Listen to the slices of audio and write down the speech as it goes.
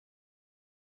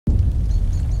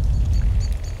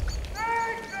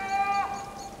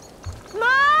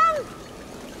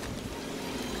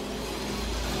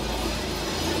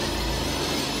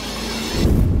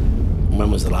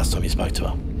last time you spoke to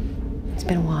her? It's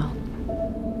been a while.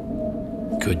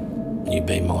 Could you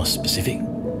be more specific?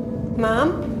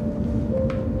 Mum?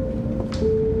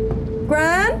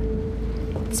 Gran?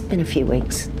 It's been a few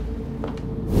weeks.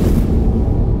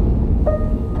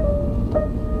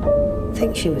 I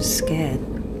think she was scared.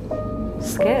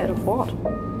 Scared of what?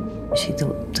 She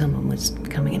thought someone was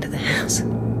coming into the house.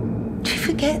 She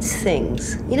forgets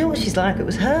things. You know what she's like? It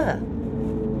was her.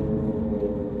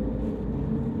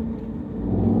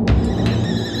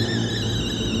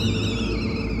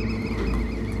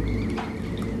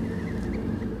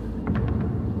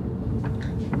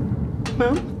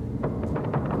 Mum?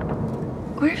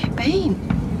 Where have you been?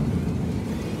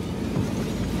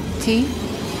 Tea?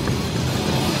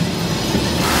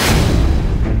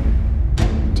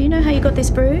 Do you know how you got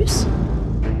this bruise?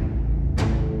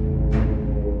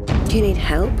 Do you need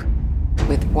help?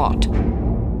 With what?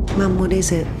 Mum, what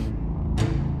is it?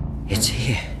 It's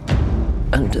here,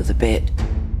 under the bed.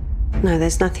 No,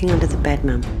 there's nothing under the bed,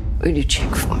 Mum. Will you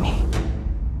check for me?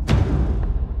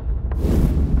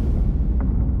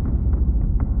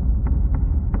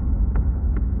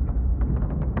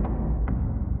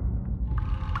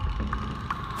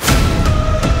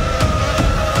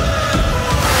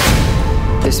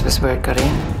 This was where it got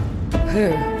in.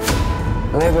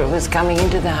 Whoever was coming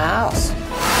into the house.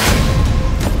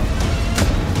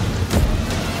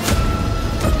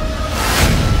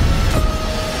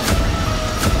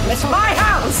 It's my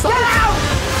house! Get out!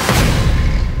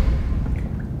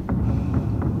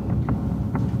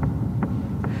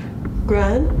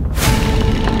 Gran?